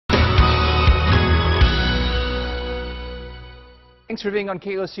Thanks for being on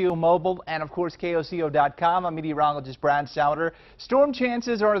KOCO Mobile and, of course, KOCO.com. I'm meteorologist Brad Souter. Storm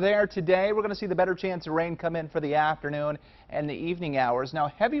chances are there today. We're going to see the better chance of rain come in for the afternoon and the evening hours. Now,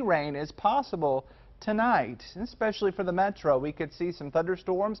 heavy rain is possible tonight, especially for the metro. We could see some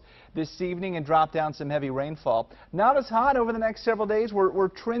thunderstorms this evening and drop down some heavy rainfall. Not as hot over the next several days. We're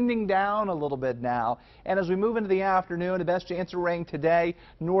trending down a little bit now. And as we move into the afternoon, the best chance of rain today,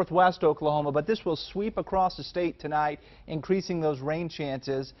 northwest Oklahoma. But this will sweep across the state tonight, increasing those rain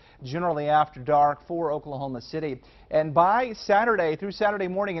chances generally after dark for Oklahoma City. And by Saturday, through Saturday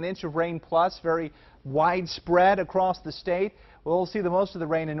morning, an inch of rain plus, very widespread across the state. We'll see the most of the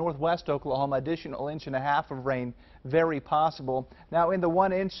rain in northwest Oklahoma, additional inch and a half of rain very possible. Now in the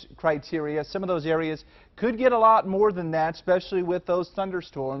 1 inch criteria, some of those areas could get a lot more than that, especially with those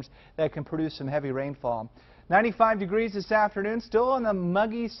thunderstorms that can produce some heavy rainfall. 95 degrees this afternoon, still on the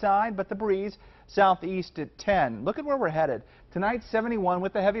muggy side, but the breeze southeast at 10. Look at where we're headed. Tonight 71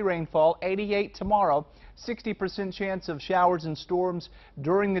 with the heavy rainfall, 88 tomorrow. 60% chance of showers and storms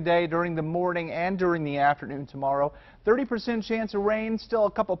during the day, during the morning, and during the afternoon tomorrow. 30% chance of rain, still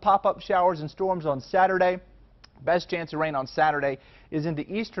a couple pop-up showers and storms on Saturday. Best chance of rain on Saturday is into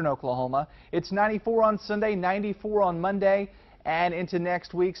eastern Oklahoma. It's 94 on Sunday, 94 on Monday, and into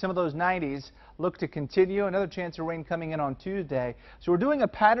next week. Some of those 90s look to continue. Another chance of rain coming in on Tuesday. So we're doing a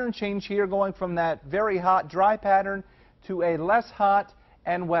pattern change here, going from that very hot, dry pattern to a less hot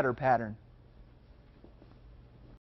and wetter pattern.